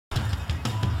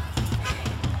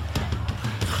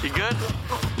You good?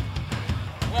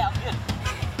 Yeah, I'm good.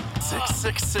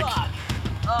 Sick. Fuck.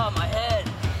 Oh, my head.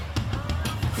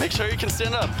 Make sure you can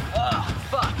stand up.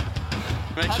 Fuck.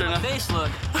 Make sure How's my not. face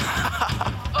look?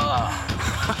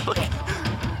 Look.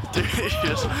 Dude, you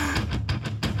just...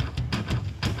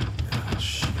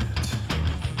 Shit.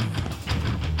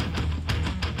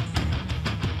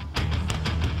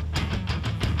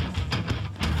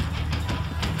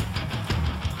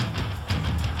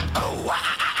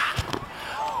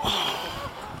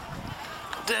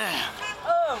 Damn.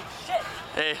 Oh, shit.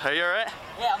 Hey, are you alright?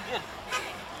 Yeah, I'm good.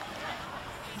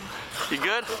 You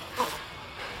good?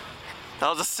 That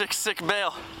was a sick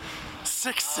bail.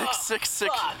 Sick.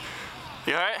 Fuck.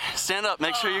 You alright? Stand up.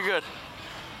 Make sure you're good.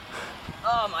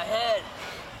 Oh, my head.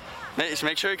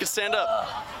 Make sure you can stand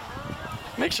up.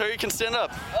 Make sure you can stand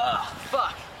up.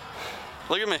 Fuck.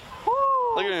 Look at me.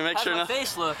 Look at me. Make How's sure my not.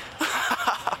 face look?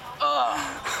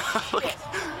 Look.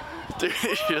 Dude,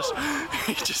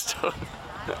 you just don't.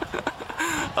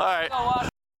 Alright.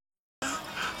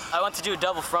 I went to do a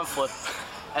double front flip,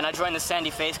 and I joined the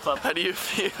Sandy Face Club. How do you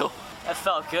feel? That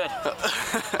felt good.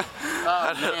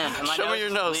 Oh man, and my Show me nose your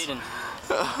is nose. bleeding.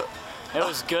 It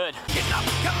was good. Get up,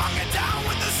 come on, get down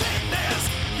with